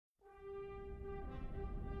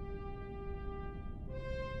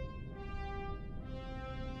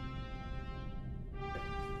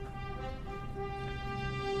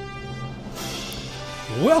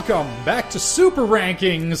Welcome back to Super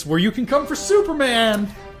Rankings, where you can come for Superman.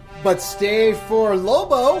 But stay for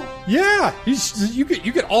Lobo. Yeah, you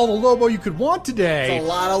get all the Lobo you could want today. It's a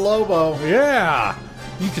lot of Lobo. Yeah.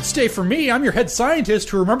 You could stay for me. I'm your head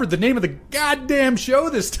scientist who remembered the name of the goddamn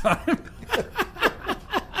show this time.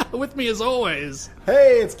 With me as always.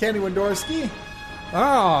 Hey, it's Kenny Wendorski.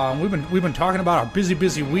 We've been talking about our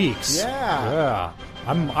busy weeks. Yeah.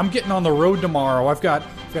 I'm getting on the road tomorrow. I've got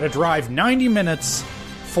to drive 90 minutes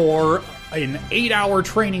for an 8-hour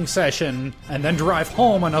training session and then drive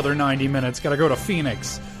home another 90 minutes. Got to go to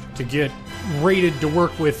Phoenix to get rated to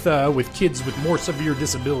work with kids with more severe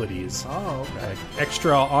disabilities. Oh, okay.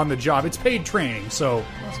 Extra on the job. It's paid training, so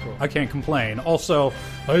that's cool. I can't complain. Also,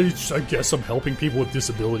 I guess I'm helping people with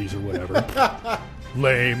disabilities or whatever.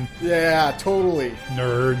 Lame. Yeah, totally.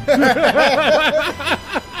 Nerd.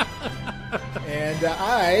 And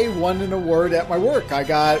I won an award at my work. I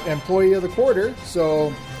got Employee of the Quarter.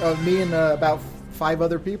 So me and about 5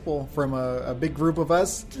 other people from a big group of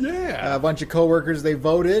us. Yeah. A bunch of coworkers, they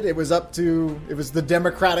voted. It was the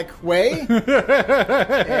democratic way.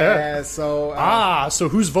 So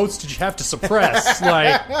whose votes did you have to suppress?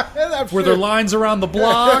 Like, were there sure. lines around the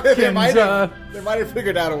block? They might have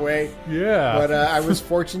figured out a way. Yeah. But I was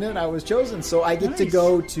fortunate. I was chosen. So I get to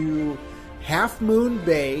go to Half Moon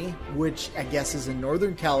Bay, which I guess is in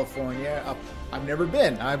Northern California. I've never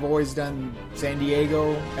been. I've always done San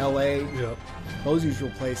Diego, L.A., those usual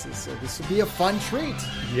places. So this will be a fun treat.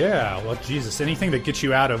 Yeah, well, Jesus, anything that gets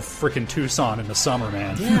you out of frickin' Tucson in the summer,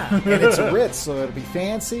 man. Yeah, and it's a Ritz, so it'll be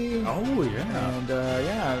fancy. Oh, yeah. And,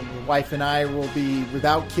 the wife and I will be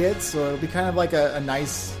without kids, so it'll be kind of like a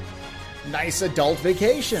nice adult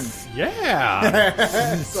vacation.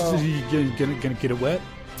 Yeah. So, you gonna get it wet?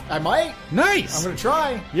 I might. Nice. I'm going to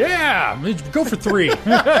try. Yeah. Go for 3.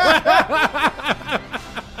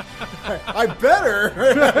 I better.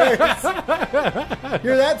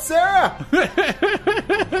 Hear that, Sarah?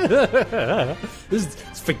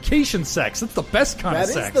 It's vacation sex. That's the best kind of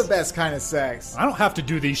sex. That is the best kind of sex. I don't have to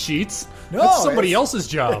do these sheets. No, that's somebody else's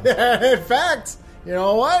job. In fact, you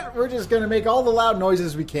know what? We're just going to make all the loud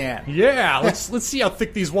noises we can. Yeah, let's see how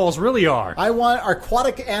thick these walls really are. I want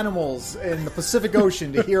aquatic animals in the Pacific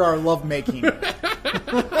Ocean to hear our lovemaking.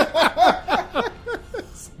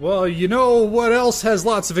 Well, you know what else has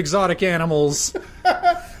lots of exotic animals?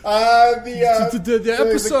 The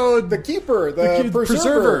episode... The keeper, the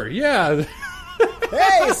preserver. Yeah.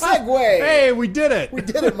 Hey, segue! Hey, we did it! We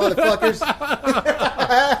did it, motherfuckers!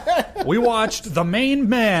 We watched The Main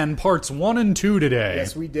Man Parts 1 and 2 today.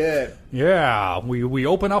 Yes, we did. Yeah, we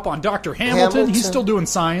open up on Dr. Hamilton. He's still doing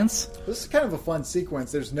science. This is kind of a fun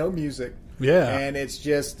sequence. There's no music. Yeah. And it's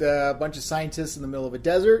just a bunch of scientists in the middle of a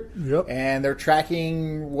desert. Yep. And they're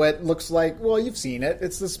tracking what looks like, well, you've seen it.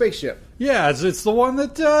 It's the spaceship. Yeah, it's the one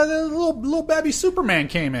that the little baby Superman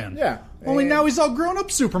came in. Yeah. Only now he's all grown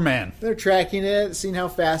up Superman. They're tracking it, seeing how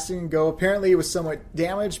fast it can go. Apparently it was somewhat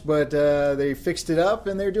damaged, but they fixed it up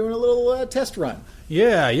and they're doing a little test run.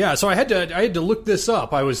 Yeah. So I had to look this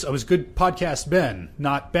up. I was good podcast Ben,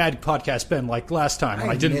 not bad podcast Ben like last time when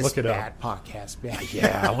I didn't look it up. Bad podcast Ben.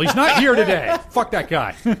 Yeah, well he's not here today. Fuck that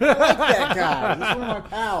guy. I like that guy. He's one of my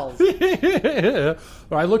pals.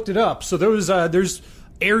 Well, I looked it up. So there's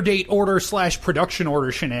air date order / production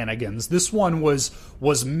order shenanigans. This one was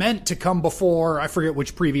meant to come before, I forget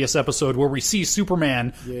which previous episode, where we see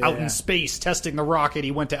Superman out in space testing the rocket.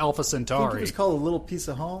 He went to Alpha Centauri. I think it was called A Little Piece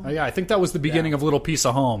of Home. Yeah, I think that was the beginning of Little Piece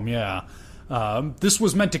of Home, yeah. This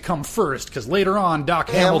was meant to come first, because later on, Doc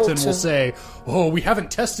Hamilton will say, oh, we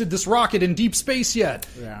haven't tested this rocket in deep space yet.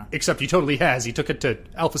 Yeah. Except he totally has. He took it to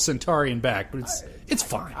Alpha Centauri and back, but it's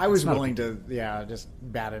fine. I was willing to, just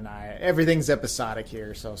bat an eye. Everything's episodic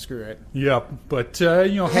here, so screw it. Yep, but,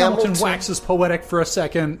 Hamilton waxes poetic for a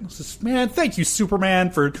second. Says, man, thank you,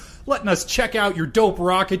 Superman, for letting us check out your dope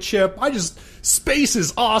rocket ship. Space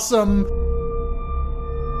is awesome.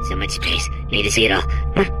 So much space. Need to see it all.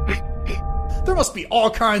 There must be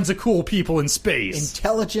all kinds of cool people in space.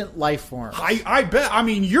 Intelligent life forms. I bet. I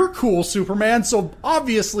mean, you're cool, Superman, so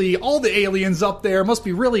obviously all the aliens up there must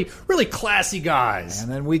be really, really classy guys.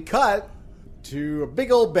 And then we cut to a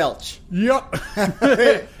big old belch. Yep.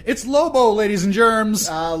 It's Lobo, ladies and germs.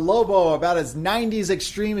 Lobo, about as 90s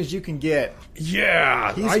extreme as you can get.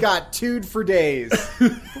 Yeah. He's got tood for days.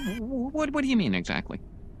 What do you mean exactly?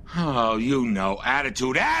 Oh,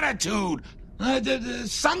 attitude. The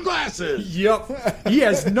sunglasses. Yep. He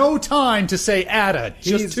has no time to say Ada,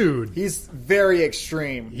 just Tood. He's very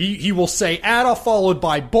extreme. He will say Ada followed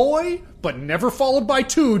by boy, but never followed by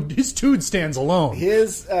Tood. His Tood stands alone.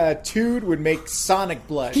 His Tood would make Sonic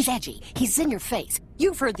blush. He's edgy. He's in your face.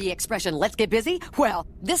 You've heard the expression, let's get busy? Well,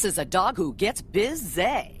 this is a dog who gets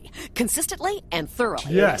busy. Consistently and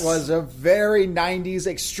thoroughly. Yes. It was a very 90s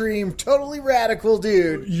extreme, totally radical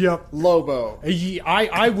dude. Yep. Lobo.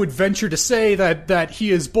 I would venture to say that he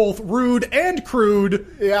is both rude and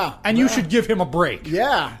crude. Yeah. And you should give him a break.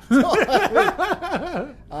 Yeah.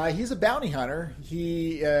 He's a bounty hunter.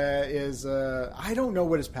 He is, I don't know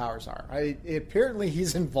what his powers are. Apparently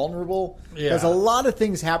he's invulnerable. Yeah. There's a lot of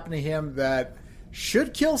things happen to him that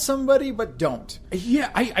should kill somebody, but don't.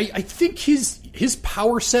 Yeah, I think his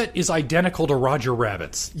power set is identical to Roger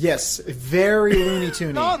Rabbit's. Yes, very Looney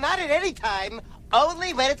Tunes. No, not at any time.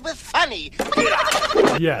 Only when it was funny.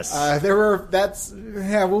 Yes.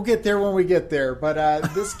 We'll get there when we get there. But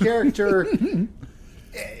this character,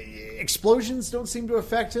 explosions don't seem to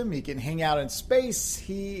affect him. He can hang out in space.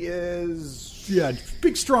 He is... Yeah,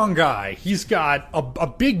 big strong guy. He's got a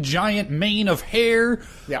big giant mane of hair.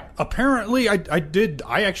 Yeah. Apparently,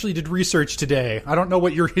 I actually did research today. I don't know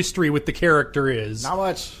what your history with the character is. Not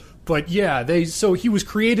much. But yeah, so he was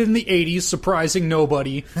created in the 80s, surprising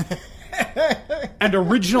nobody. And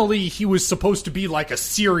originally he was supposed to be like a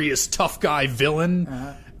serious tough guy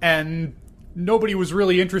villain. And nobody was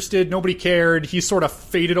really interested. Nobody cared. He sort of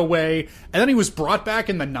faded away. And then he was brought back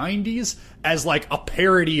in the 90s as like a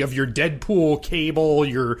parody of your Deadpool, Cable,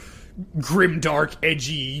 your grimdark,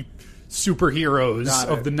 edgy superheroes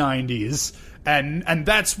of the 90s. And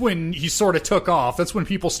that's when he sort of took off. That's when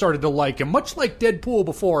people started to like him, much like Deadpool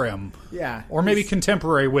before him. Yeah. Or maybe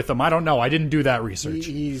contemporary with him. I don't know. I didn't do that research.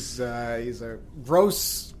 He's a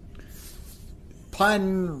gross,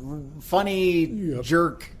 pun, funny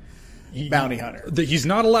jerk bounty hunter. He's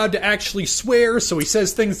not allowed to actually swear, so he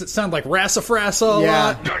says things that sound like rassafrassa a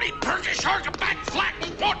lot. Dirty Perkish, Harkaback,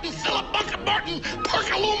 Flatten, Fortin, Philip, Burton,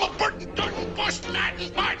 Perkaluma, Burton, Durton, Boston,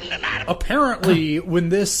 Martin, and Adam. Apparently, when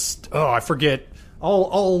this... Oh, I forget.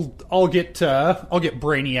 I'll get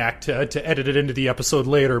Brainiac to edit it into the episode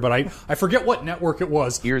later, but I forget what network it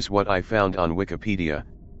was. Here's what I found on Wikipedia.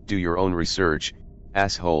 Do your own research,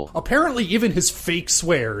 asshole. Apparently, even his fake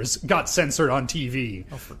swears got censored on TV.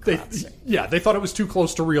 Oh, for God's sake. Yeah, they thought it was too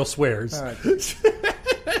close to real swears.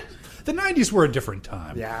 The 90s were a different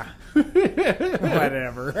time. Yeah.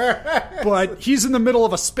 Whatever. But he's in the middle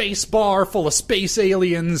of a space bar full of space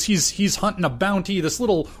aliens. He's hunting a bounty. This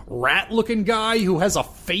little rat-looking guy who has a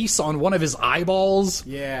face on one of his eyeballs.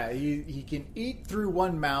 Yeah, he can eat through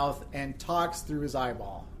one mouth and talks through his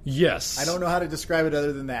eyeball. Yes. I don't know how to describe it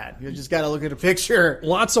other than that. You just got to look at a picture.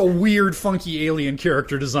 Lots of weird, funky alien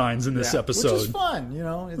character designs in this episode. Which is fun, you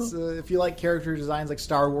know. It's if you like character designs like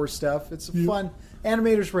Star Wars stuff, it's fun.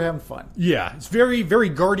 Animators were having fun. Yeah, it's very, very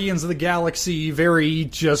Guardians of the Galaxy, very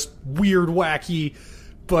just weird, wacky.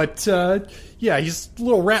 But, yeah, he's a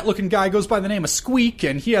little rat-looking guy, goes by the name of Squeak,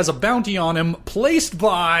 and he has a bounty on him placed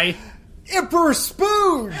by... Emperor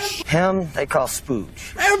Spooge! Him, they call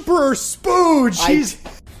Spooge. Emperor Spooge! He's...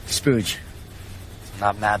 Spooge.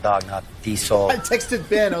 Not Mad Dog, not Diesel. I texted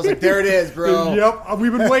Ben. I was like, there it is, bro. Yep,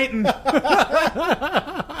 we've been waiting.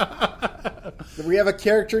 We have a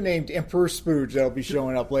character named Emperor Spooge that'll be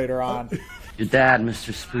showing up later on. Your dad,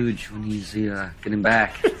 Mr. Spooge, when he's getting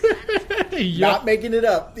back. Yep. Not making it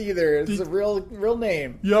up either. It's a real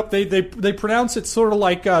name. Yep, they pronounce it sort of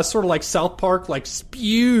like South Park, like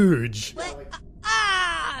Spooge.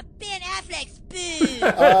 Ben Affleck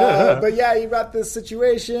Spooge. But yeah, you got this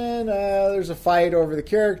situation. There's a fight over the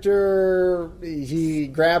character. He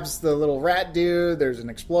grabs the little rat dude. There's an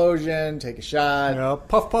explosion. Take a shot.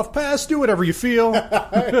 Puff, puff, pass. Do whatever you feel.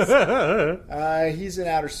 He's in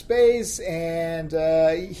outer space, and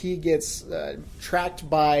he gets tracked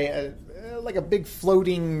by a big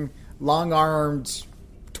floating, long-armed,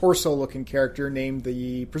 torso-looking character named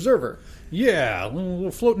the Preserver. Yeah, little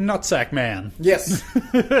floating nutsack man. Yes.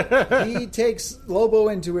 He takes Lobo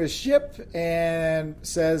into his ship and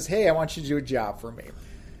says, hey, I want you to do a job for me.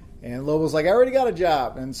 And Lobo's like, I already got a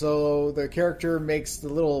job. And so the character makes the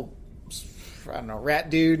little, rat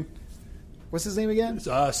dude. What's his name again?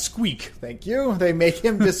 Squeak. Thank you. They make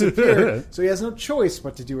him disappear. So he has no choice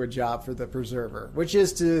but to do a job for the Preserver, which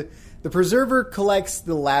is the Preserver collects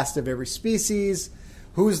the last of every species.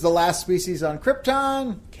 Who's the last species on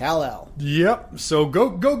Krypton? Kal-El. Yep. So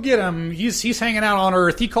go get him. He's hanging out on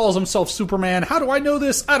Earth. He calls himself Superman. How do I know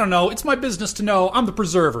this? I don't know. It's my business to know. I'm the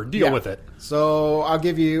Preserver. Deal with it. So I'll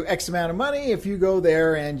give you X amount of money if you go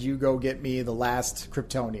there and you go get me the last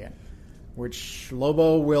Kryptonian, which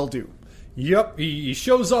Lobo will do. Yep, he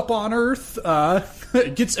shows up on Earth,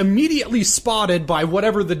 gets immediately spotted by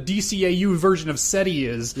whatever the DCAU version of SETI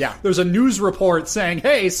is. Yeah. There's a news report saying,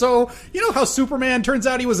 hey, so, you know how Superman turns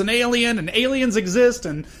out he was an alien, and aliens exist,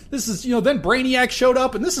 and this is, then Brainiac showed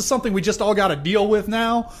up, and this is something we just all gotta deal with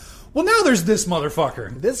now? Well, now there's this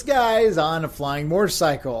motherfucker. This guy is on a flying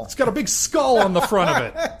motorcycle. It's got a big skull on the front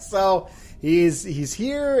of it. So, he's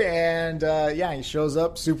here, and, he shows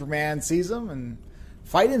up, Superman sees him, and...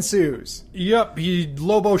 fight ensues. Yep,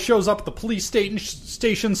 Lobo shows up at the police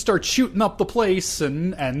station, starts shooting up the place,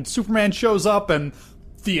 and Superman shows up, and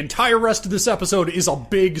the entire rest of this episode is a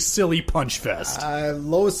big, silly punch fest.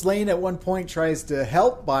 Lois Lane at one point tries to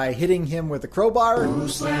help by hitting him with a crowbar. Who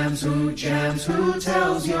slams, who jams, who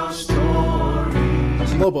tells your story?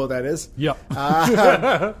 Lobo, that is. Yep.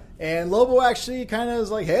 And Lobo actually kind of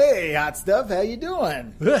is like, hey, hot stuff, how you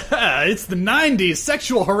doing? It's the 90s.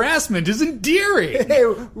 Sexual harassment is endearing. Hey,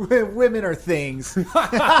 women are things. We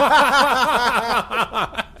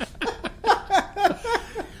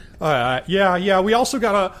also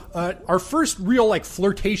got our first real,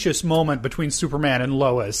 flirtatious moment between Superman and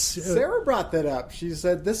Lois. Sarah brought that up. She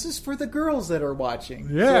said, this is for the girls that are watching.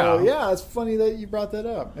 Yeah. So, it's funny that you brought that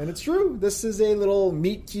up. And it's true. This is a little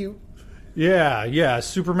meet cute. Yeah.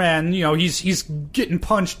 Superman, he's getting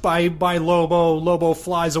punched by Lobo. Lobo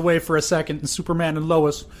flies away for a second, and Superman and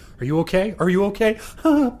Lois, are you okay? Are you okay?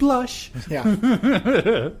 Blush. Yeah.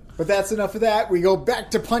 But that's enough of that. We go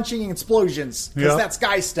back to punching and explosions, because that's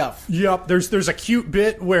guy stuff. Yep. There's a cute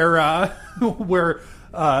bit where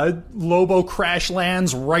Lobo crash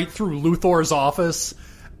lands right through Luthor's office.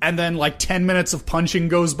 And then 10 minutes of punching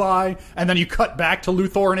goes by, and then you cut back to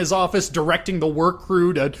Luthor in his office directing the work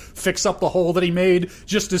crew to fix up the hole that he made,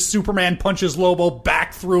 just as Superman punches Lobo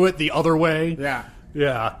back through it the other way. Yeah.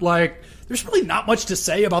 Yeah, there's really not much to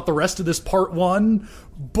say about the rest of this part one,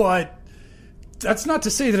 but that's not to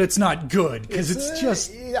say that it's not good, because it's just...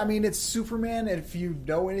 it's Superman, and if you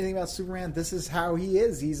know anything about Superman, this is how he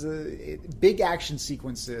is. He's big action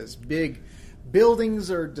sequences, big... buildings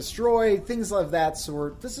are destroyed, things of that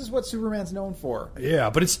sort. This is what Superman's known for. Yeah,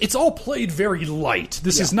 but it's all played very light.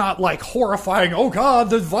 This is not horrifying, oh god,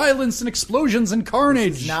 the violence and explosions and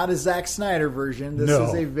carnage. This is not a Zack Snyder version. This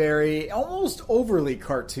is a very, almost overly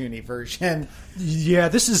cartoony version. Yeah,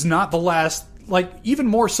 this is not the last... even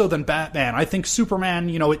more so than Batman, I think Superman,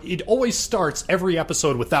 it always starts every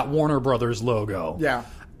episode with that Warner Brothers logo. Yeah.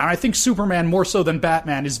 And I think Superman, more so than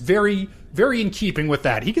Batman, is very, very in keeping with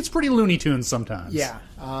that. He gets pretty Looney Tunes sometimes. Yeah.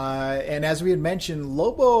 And as we had mentioned,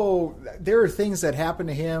 Lobo, there are things that happen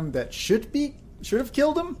to him that should have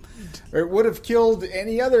killed him, or it would have killed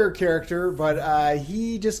any other character, but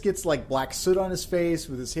he just gets black soot on his face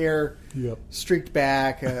with his hair streaked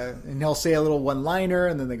back, and he'll say a little one-liner,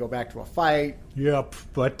 and then they go back to a fight. Yep.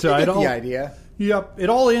 But the idea. Yep. It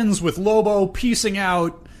all ends with Lobo piecing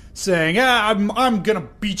out, saying, I'm gonna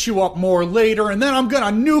beat you up more later, and then I'm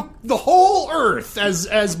gonna nuke the whole Earth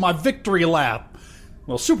as my victory lap.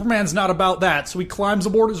 Well, Superman's not about that, so he climbs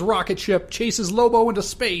aboard his rocket ship, chases Lobo into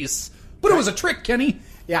space. But it was a trick, Kenny.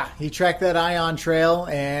 Yeah, he tracked that ion trail,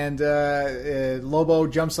 and Lobo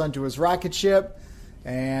jumps onto his rocket ship,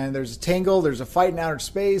 and there's a tangle, there's a fight in outer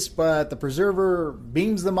space, but the Preserver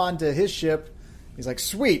beams them onto his ship. He's like,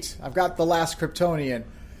 sweet, I've got the last Kryptonian.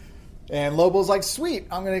 And Lobo's like, sweet,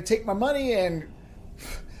 I'm going to take my money, and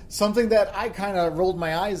something that I kind of rolled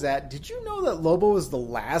my eyes at. Did you know that Lobo is the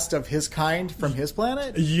last of his kind from his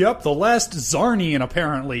planet? Yep, the last Zarnian,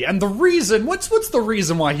 apparently. And the reason, what's the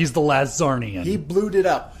reason why he's the last Zarnian? He blew it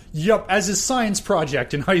up. Yep, as his science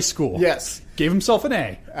project in high school. Yes. Gave himself an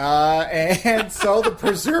A. And so the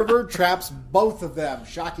Preserver traps both of them,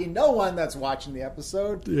 shocking no one that's watching the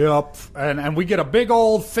episode. Yep. And we get a big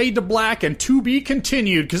old fade to black and to be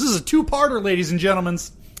continued, because this is a two-parter, ladies and gentlemen.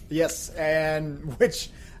 Yes, and which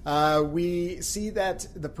we see that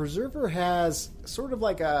the Preserver has sort of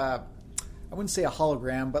I wouldn't say a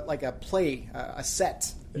hologram, but like a play, a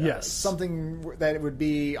set. Yes. Something that it would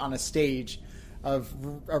be on a stage of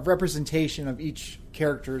a representation of each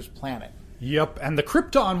character's planet. Yep, and the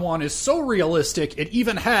Krypton one is so realistic, it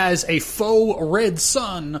even has a faux red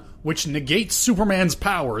sun, which negates Superman's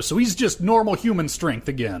power, so he's just normal human strength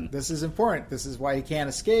again. This is important. This is why he can't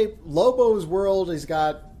escape. Lobo's world, he's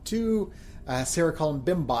got two, Sarah called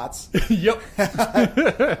them bimbots. Yep.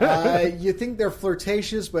 You think they're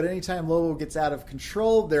flirtatious, but anytime Lobo gets out of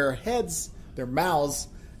control, their heads, their mouths,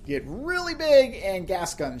 get really big and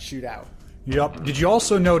gas guns shoot out. Yep. Did you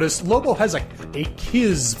also notice Lobo has a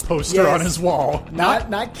Kiss poster on his wall?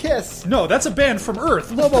 Not Kiss. No, that's a band from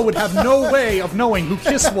Earth. Lobo would have no way of knowing who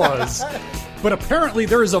Kiss was. but apparently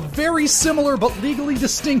there is a very similar but legally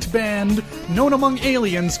distinct band known among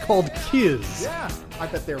aliens called Kiz. Yeah, I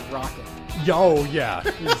bet they're rocking. Oh, yeah.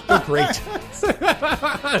 They're great.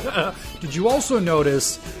 Did you also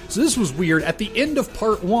notice, so this was weird, at the end of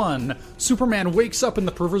part 1, Superman wakes up in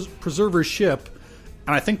the Preserver's ship,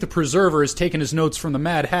 and I think the Preserver has taken his notes from the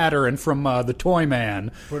Mad Hatter and from the Toy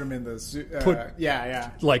Man. Put him in the...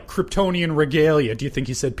 yeah. Like Kryptonian regalia. Do you think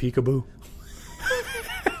he said peekaboo?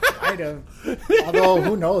 Kind of. Although,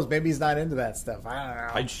 who knows? Maybe he's not into that stuff.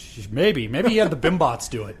 I don't know. Maybe he had the Bimbots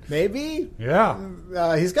do it. Maybe.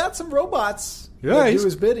 Yeah. He's got some robots. Yeah, he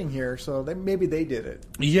was bidding here, so maybe they did it.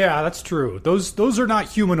 Yeah, that's true. Those are not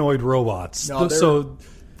humanoid robots. No, so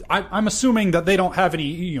I'm assuming that they don't have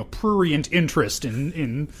any prurient interest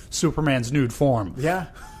in Superman's nude form. Yeah.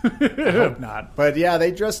 I hope not. But yeah,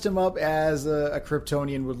 they dressed him up as a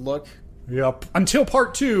Kryptonian would look. Yep. Until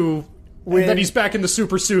part 2. And then he's back in the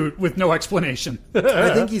super suit with no explanation.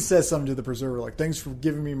 I think he says something to the Preserver, like, thanks for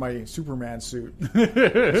giving me my Superman suit.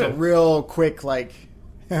 So real quick, like,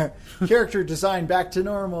 character design back to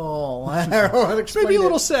normal. I don't know how to explain Maybe a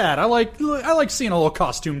little sad. I like seeing a little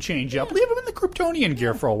costume change up. Leave him in the Kryptonian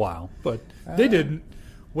gear for a while. But they didn't.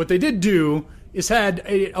 What they did do is had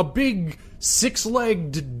a big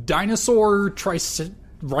 6-legged dinosaur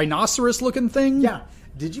rhinoceros-looking thing. Yeah.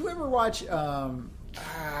 Did you ever watch...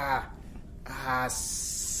 I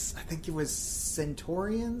think it was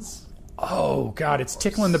Centaurians. Oh God, it's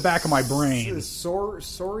tickling the back of my brain.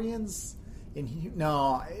 Saurians?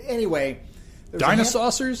 No. Anyway,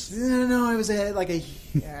 Dinosaurs? No, it was like a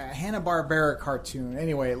Hanna-Barbera cartoon.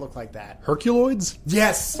 Anyway, it looked like that. Herculoids?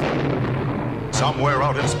 Yes. Somewhere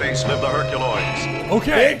out in space live the Herculoids.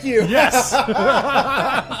 Okay. Thank you. Yes.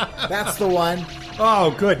 That's the one.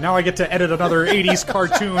 Oh, good. Now I get to edit another 80s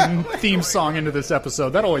cartoon theme song into this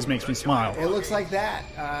episode. That always makes me smile. It looks like that.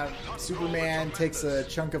 Superman takes a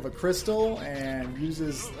chunk of a crystal and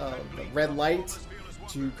uses the red light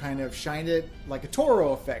to kind of shine it like a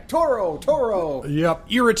Toro effect. Toro! Yep.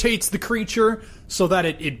 Irritates the creature so that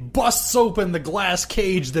it busts open the glass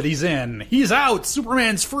cage that he's in. He's out!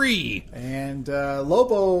 Superman's free! And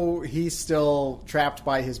Lobo, he's still trapped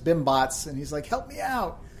by his Bimbots, and he's like, help me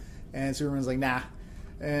out! And Superman's like, nah.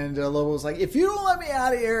 And Lobo's like, if you don't let me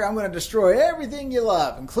out of here, I'm going to destroy everything you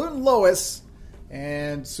love, including Lois.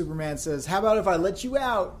 And Superman says, how about if I let you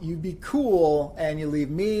out, you be cool, and you leave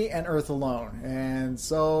me and Earth alone? And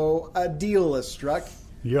so a deal is struck.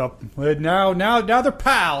 Yep. Now they're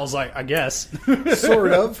pals, I guess.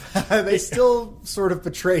 Sort of. They still sort of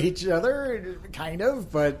betray each other, kind of,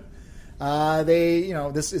 but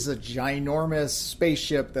this is a ginormous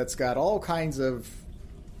spaceship that's got all kinds of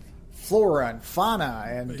flora and fauna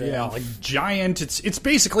and like giant. It's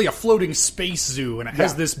basically a floating space zoo, and it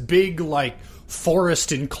has this big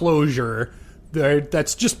forest enclosure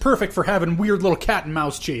that's just perfect for having weird little cat and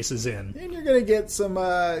mouse chases in. And you're gonna get some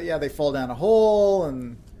they fall down a hole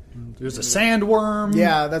and there's a sandworm.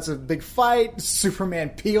 Yeah, that's a big fight. Superman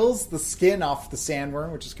peels the skin off the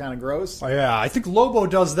sandworm, which is kind of gross. Oh, yeah, I think Lobo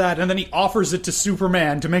does that, and then he offers it to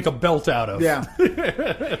Superman to make a belt out of. Yeah.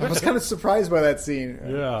 I was kind of surprised by that scene.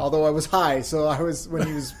 Yeah. Although I was high, so when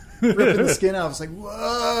he was ripping the skin off, I was like,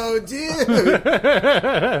 whoa, dude.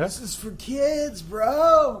 This is for kids,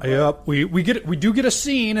 bro. Yep. We do get a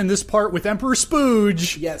scene in this part with Emperor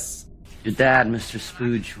Spooge. Yes. Your dad, Mr.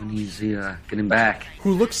 Spooge, when he's getting back.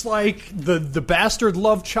 Who looks like the bastard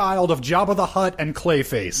love child of Jabba the Hutt and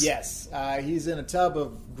Clayface. Yes. He's in a tub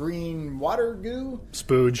of green water goo.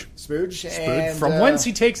 Spooge. And, from whence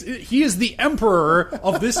he is the emperor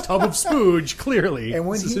of this tub of Spooge, clearly. And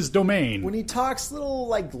this is his domain. When he talks, little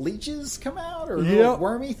leeches come out, or little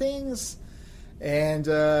wormy things. And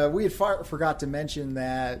we had forgot to mention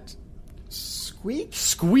that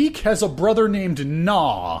Squeak has a brother named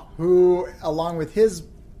Gnaw, who, along with his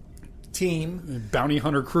team, bounty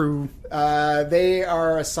hunter crew, they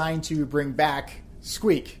are assigned to bring back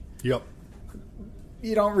Squeak. Yep.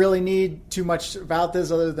 You don't really need too much about this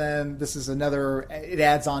other than this is it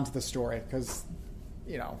adds on to the story because,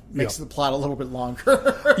 makes the plot a little bit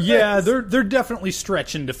longer. Yeah, they're definitely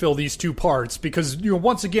stretching to fill these two parts because,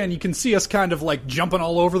 once again, you can see us kind of jumping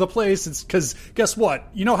all over the place. It's because, guess what?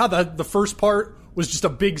 You know how the first part was just a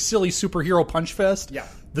big, silly superhero punch fest? Yeah.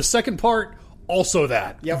 The second part, also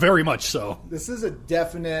that. Yep. Very much so. This is a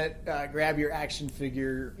definite grab your action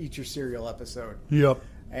figure, eat your cereal episode. Yep.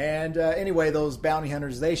 And anyway, those bounty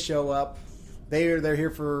hunters, they show up. They're here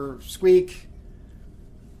for Squeak.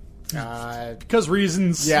 Because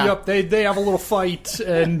reasons. Yeah. Yep. They have a little fight,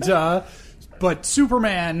 and but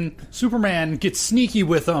Superman gets sneaky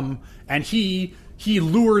with them, and he he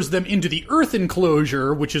lures them into the Earth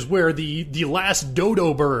enclosure, which is where the last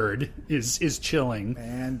dodo bird is chilling.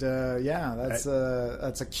 And that's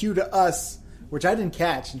a cue to us, which I didn't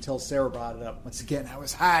catch until Sarah brought it up. Once again, I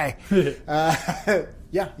was high.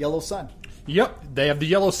 Yellow sun. Yep, they have the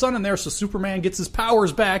yellow sun in there, so Superman gets his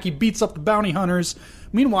powers back. He beats up the bounty hunters.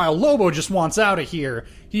 Meanwhile, Lobo just wants out of here.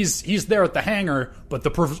 He's there at the hangar, but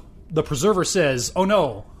the Preserver says, "Oh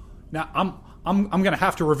no, now I'm going to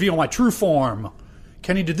have to reveal my true form."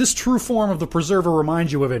 Kenny, did this true form of the Preserver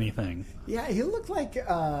remind you of anything? Yeah, he looked like...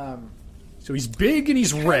 so he's big and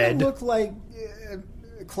he's red. He looked like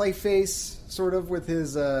Clayface, sort of, with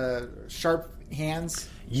his sharp hands.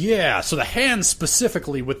 Yeah, so the hands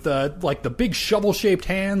specifically, with the big shovel-shaped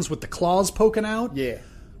hands with the claws poking out. Yeah.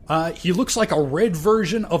 He looks like a red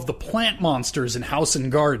version of the plant monsters in House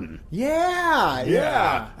and Garden.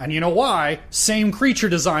 Yeah. And you know why? Same creature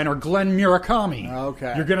designer, Glenn Murakami.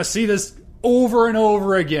 Okay. You're going to see this over and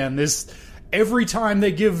over again. Every time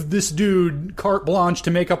they give this dude carte blanche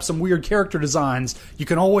to make up some weird character designs, you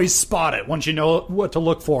can always spot it once you know what to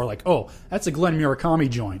look for. Like, oh, that's a Glenn Murakami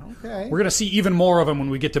joint. Okay. We're going to see even more of him when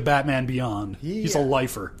we get to Batman Beyond. He's a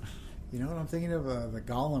lifer. You know what I'm thinking of? The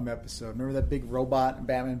Gollum episode. Remember that big robot in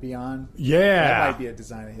Batman Beyond? Yeah. That might be a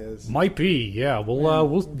design of his. Might be, yeah.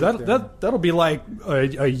 That'll be like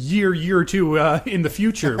a year or two in the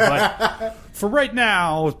future. But for right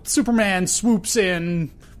now, Superman swoops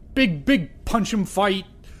in, big punch him fight,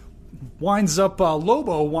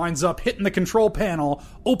 Lobo winds up hitting the control panel,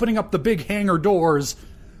 opening up the big hangar doors.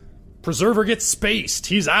 Preserver gets spaced.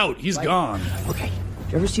 He's out. He's gone. Okay.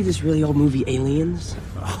 Did you ever see this really old movie, Aliens?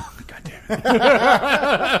 Oh, goddamn.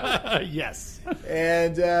 Yes.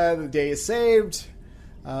 And the day is saved.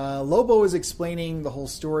 Lobo is explaining the whole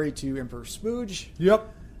story to Emperor Spooge.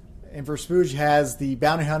 Yep. Emperor Spooge has the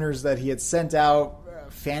bounty hunters that he had sent out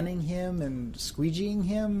fanning him and squeegeeing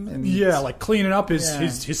him. And like cleaning up his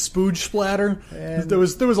Spooge splatter. And there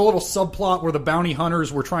was a little subplot where the bounty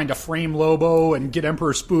hunters were trying to frame Lobo and get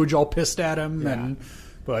Emperor Spooge all pissed at him.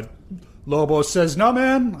 But Lobo says, "No,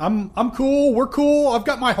 man, I'm cool. We're cool. I've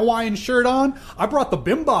got my Hawaiian shirt on. I brought the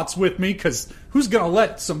Bimbots with me because who's gonna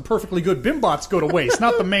let some perfectly good Bimbots go to waste?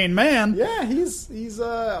 Not the main man." Yeah, he's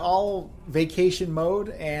all vacation mode.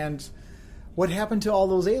 And what happened to all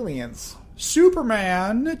those aliens?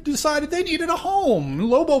 Superman decided they needed a home.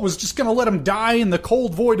 Lobo was just going to let him die in the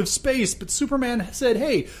cold void of space, but Superman said,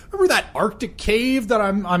 "Hey, remember that Arctic cave that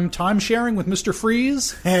I'm time-sharing with Mr.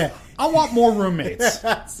 Freeze? I want more roommates."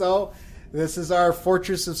 So this is our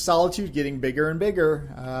Fortress of Solitude getting bigger and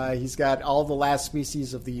bigger. He's got all the last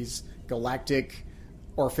species of these galactic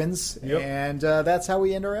orphans, and that's how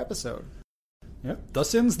we end our episode. Yep.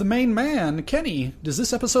 Thus ends the main man. Kenny, does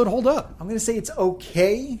this episode hold up? I'm going to say it's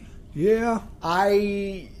okay. Yeah.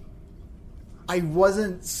 I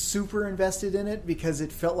wasn't super invested in it because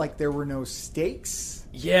it felt like there were no stakes.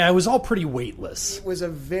 Yeah, it was all pretty weightless. It was a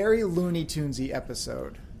very Looney Tunesy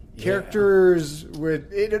episode. Yeah. Characters would...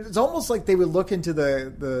 It's almost like they would look into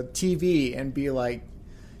the TV and be like,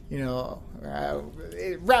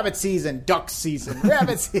 rabbit season, duck season,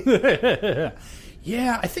 rabbit season.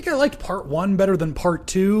 Yeah, I think I liked part 1 better than part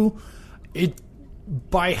 2.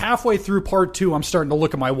 By halfway through part 2, I'm starting to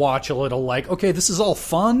look at my watch a little like, okay, this is all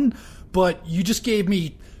fun, but you just gave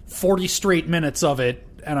me 40 straight minutes of it,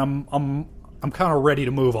 and I'm kind of ready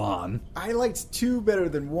to move on. I liked 2 better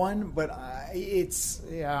than 1, but it's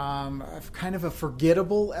kind of a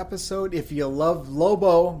forgettable episode. If you love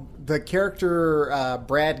Lobo, the character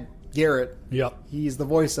Brad Garrett, he's the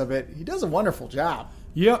voice of it. He does a wonderful job.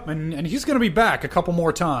 Yep, and he's going to be back a couple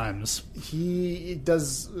more times. He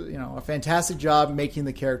does, a fantastic job making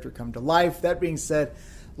the character come to life. That being said,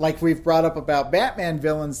 like we've brought up about Batman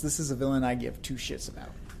villains, this is a villain I give 2 shits about.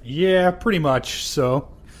 Yeah, pretty much. So,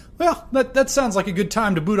 well, that sounds like a good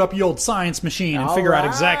time to boot up the old science machine and figure out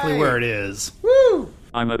exactly where it is. Woo!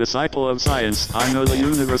 I'm a disciple of science. I know the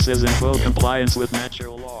universe is in full compliance with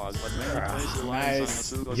natural laws, but many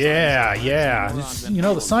places nice. Yeah.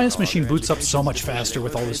 The science machine boots up so much faster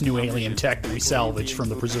with all this new alien tech that we salvaged from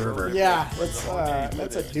the Preserver. Yeah, that's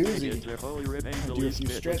a doozy. Do a few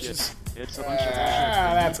stretches.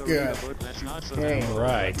 That's good. Okay.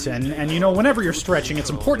 Right, and whenever you're stretching, it's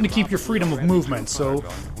important to keep your freedom of movement. So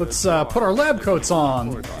let's put our lab coats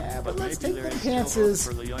on. Yeah, but let's take the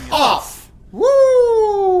pantses off.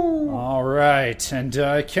 Woo! All right, and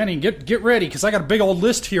Kenny, get ready, because I got a big old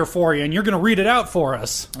list here for you, and you're going to read it out for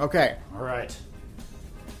us. Okay. All right.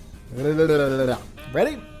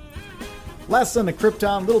 Ready? Last son of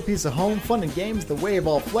Krypton, little piece of home, fun and games, the way of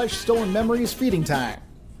all flesh, stolen memories, feeding time.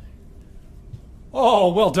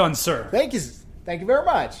 Oh, well done, sir. Thank you very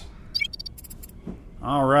much.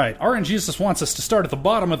 All right. RNGesus wants us to start at the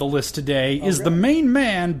bottom of the list today. Is the main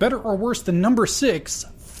man better or worse than number 6,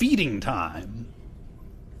 Feeding Time?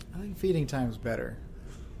 I think Feeding Time's better.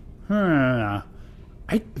 That's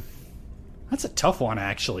a tough one,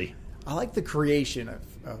 actually. I like the creation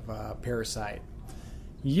of Parasite.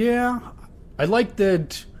 Yeah, I like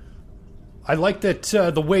that.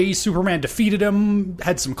 The way Superman defeated him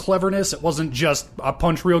had some cleverness. It wasn't just a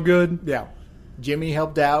punch real good. Yeah. Jimmy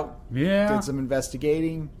helped out. Yeah. Did some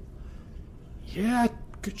investigating. Yeah,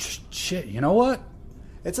 good shit. You know what?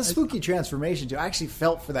 It's a spooky transformation, too. I actually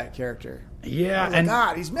felt for that character. Yeah. Oh, my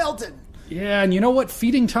God, he's melted. Yeah, and you know what?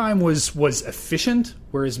 Feeding Time was efficient,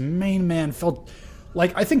 whereas Main Man felt...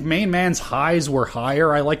 Like, I think Main Man's highs were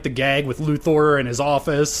higher. I like the gag with Luthor in his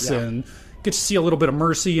office, and get to see a little bit of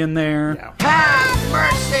Mercy in there. Yeah. Have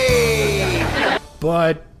mercy!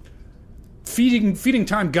 But Feeding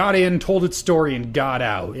Time got in, told its story, and got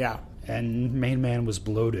out. Yeah. And Main Man was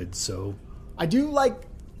bloated, so... I do like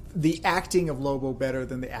the acting of Lobo better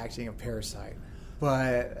than the acting of Parasite.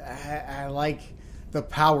 But I like the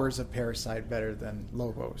powers of Parasite better than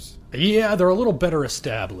Lobo's. Yeah, they're a little better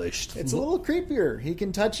established. It's a little creepier. He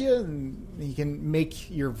can touch you, and he can make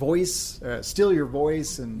your voice, steal your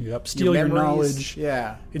voice, and steal your memories. knowledge.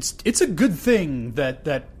 Yeah. It's a good thing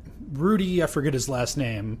that Rudy, I forget his last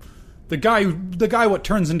name, the guy what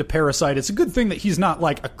turns into Parasite, it's a good thing that he's not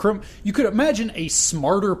like a you could imagine a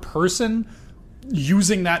smarter person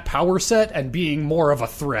using that power set and being more of a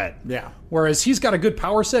threat. Yeah. Whereas he's got a good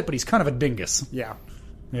power set, but he's kind of a dingus. Yeah.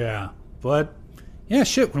 Yeah. But, yeah,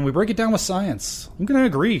 shit, when we break it down with science, I'm going to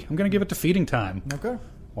agree. I'm going to give it to Feeding Time. Okay.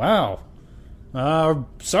 Wow.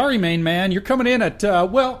 Sorry, Main Man. You're coming in at,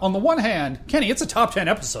 well, on the one hand, Kenny, it's a top 10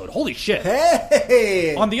 episode. Holy shit.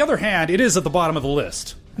 Hey! On the other hand, it is at the bottom of the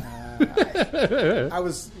list. When I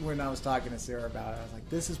was talking to Sarah about it, I was like,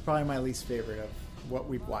 this is probably my least favorite of what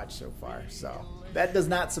we've watched so far. So that does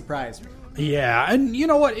not surprise me. Yeah, and you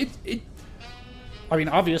know what? I mean,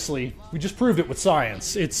 obviously, we just proved it with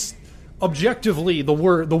science. It's objectively the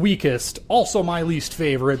weakest, also my least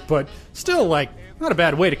favorite, but still, like, not a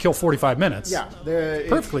bad way to kill 45 minutes. Yeah.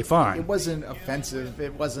 Perfectly fine. It wasn't offensive.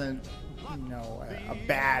 It wasn't, a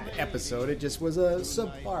bad episode. It just was a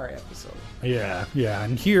subpar episode. Yeah.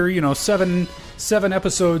 And here, 7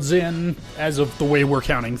 episodes in, as of the way we're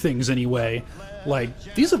counting things anyway,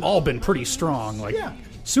 like, these have all been pretty strong. Like,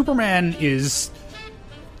 Superman is...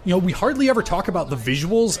 we hardly ever talk about the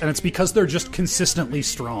visuals, and it's because they're just consistently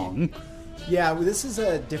strong. Yeah, this is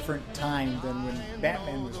a different time than when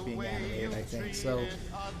Batman was being animated, I think. So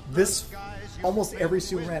this, almost every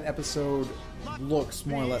Superman episode looks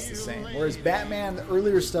more or less the same. Whereas Batman, the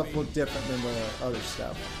earlier stuff looked different than the other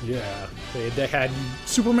stuff. Yeah, they had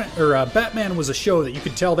Superman, or Batman was a show that you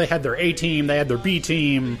could tell they had their A team, they had their B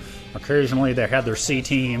team, occasionally they had their C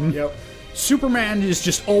team. Yep. Superman is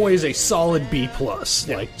just always a solid B+,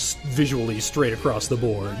 like visually straight across the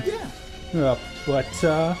board. Yeah. But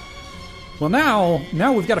well, now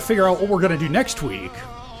we've got to figure out what we're going to do next week.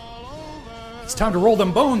 It's time to roll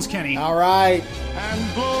them bones, Kenny. All right.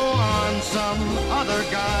 And blow on some other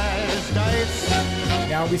guy's dice.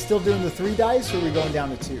 Now, are we still doing the 3 dice, or are we going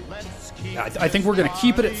down to 2? I think we're going to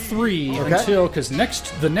keep it at 3 until, because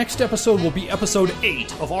the next episode will be episode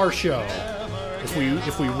 8 of our show. If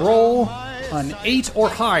we roll an 8 or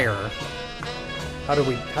higher, how do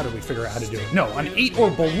we figure out how to do it? No, an 8 or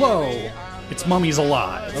below, it's Mummies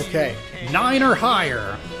Alive. Okay. 9 or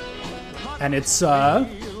higher, and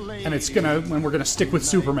we're gonna stick with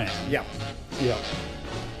Superman. Yeah.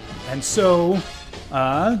 And so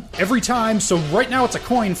every time, so right now it's a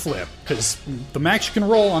coin flip because the max you can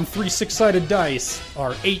roll on 3 6-sided dice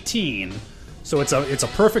are 18. So it's a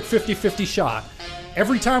perfect 50-50 shot.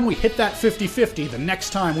 Every time we hit that 50-50, the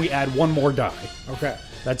next time we add 1 more die. Okay.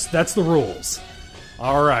 That's the rules.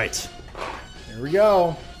 All right. Here we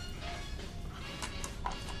go.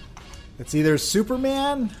 It's either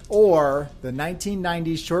Superman or the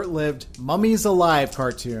 1990s short-lived Mummies Alive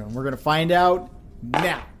cartoon. We're going to find out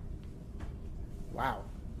now.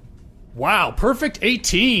 Wow, perfect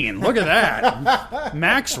 18. Look at that.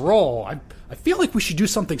 Max roll. I feel like we should do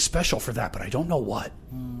something special for that, but I don't know what.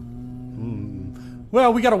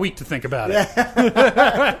 Well, we got a week to think about it.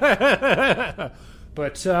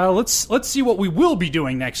 But let's see what we will be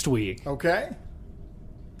doing next week. Okay.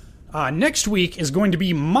 Next week is going to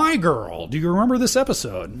be My Girl. Do you remember this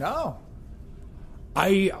episode? No.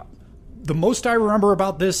 The most I remember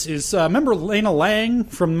about this is remember Lena Lang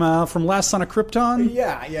from Last Son of Krypton?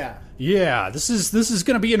 Yeah. Yeah, this is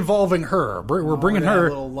going to be involving her. We're bringing her.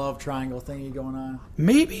 Little love triangle thingy going on.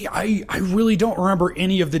 Maybe I really don't remember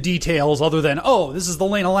any of the details other than this is the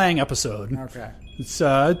Lena Lang episode. Okay. It's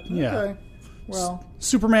yeah. Okay. Well,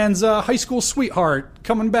 Superman's high school sweetheart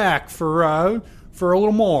coming back for a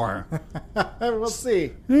little more. we'll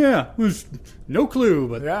see. Yeah, there's no clue,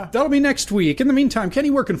 but Yeah. that'll be next week. In the meantime, Kenny,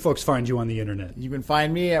 where can folks find you on the internet? You can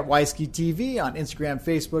find me at Wisky TV on Instagram,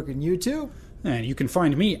 Facebook, and YouTube. And you can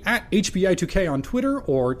find me at HBI2K on Twitter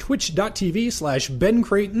or twitch.tv/Ben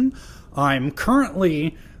Creighton. I'm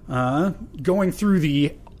currently going through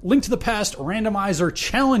the Link to the Past Randomizer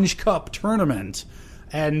Challenge Cup tournament.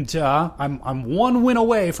 And I'm one win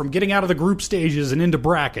away from getting out of the group stages and into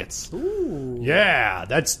brackets. Ooh. Yeah,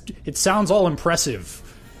 it sounds all impressive.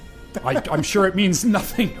 I'm sure it means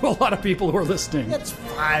nothing to a lot of people who are listening. That's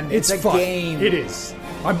fun. It's a fun. game. It is.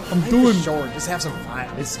 I'm Life doing. is short. Just have some fun.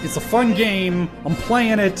 It's a fun game. I'm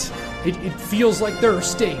playing it. It feels like there are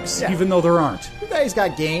stakes, even though there aren't. You guys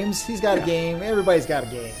got games. He's got a game. Everybody's got a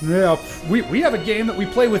game. Yeah, we have a game that we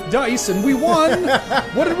play with dice, and we won.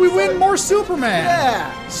 What did we win? More Superman.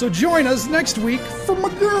 Yeah. So join us next week for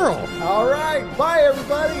McGirl. All right. Bye,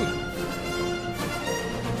 everybody.